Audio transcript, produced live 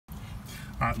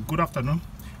Good afternoon.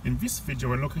 In this video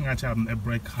we're looking at a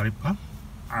brake caliper,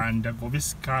 and for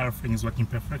this car everything is working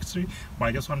perfectly, but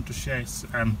I just want to share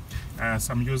some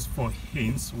useful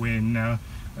hints when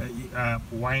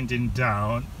winding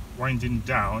down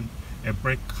a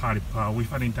brake caliper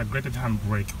with an integrated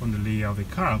handbrake on the rear of the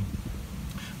car,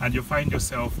 and you find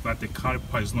yourself that the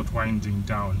caliper is not winding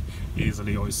down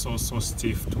easily, or is so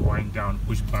stiff to wind down.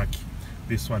 Push back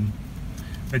this one.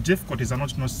 The difficulties are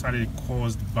not necessarily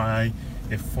caused by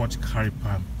a fault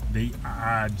caliper. They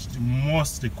are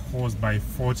mostly caused by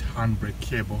fault handbrake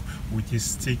cable, which is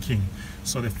sticking.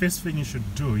 So the first thing you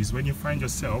should do is, when you find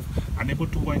yourself unable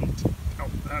to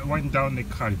wind down the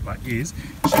caliper, is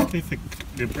check if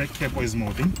the brake cable is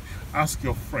moving. Ask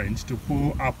your friend to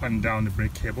pull up and down the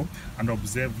brake cable and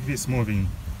observe if it's moving.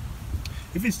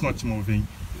 If it's not moving,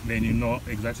 then you know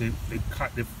exactly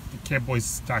the cable is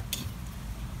stuck.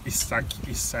 It's stuck,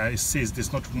 it says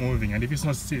it's not moving, and if it's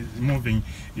not moving,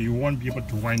 you won't be able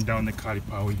to wind down the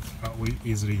caliper with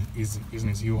easily.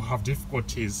 You have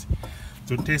difficulties.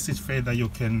 To test it further, you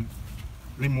can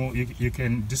remove, you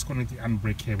can disconnect the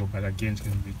handbrake cable, but again it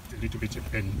can be a little bit a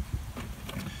pain.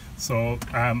 So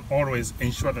always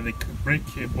ensure that the brake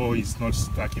cable is not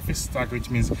stuck. If it's stuck, which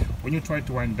means when you try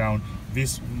to wind down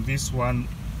this one,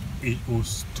 it will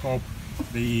stop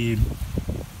the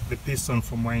piston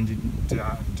from winding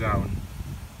down.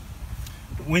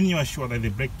 When you are sure that the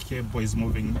brake cable is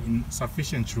moving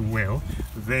sufficiently well,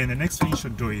 then the next thing you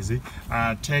should do is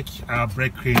take a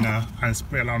brake cleaner and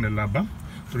spray around the rubber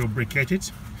to lubricate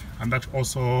it, and that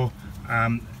also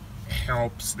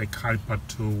helps the caliper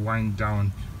to wind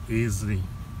down easily.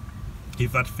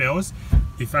 If that fails,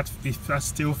 if that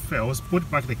still fails,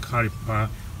 put back the caliper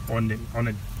on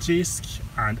a disc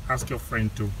and ask your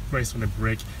friend to press on the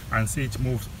brake and see it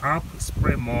moves up.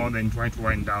 Spray more than try to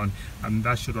wind down, and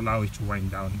that should allow it to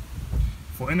wind down.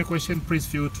 For any question, please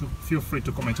feel free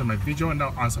to comment on my video and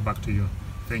I'll answer back to you.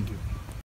 Thank you.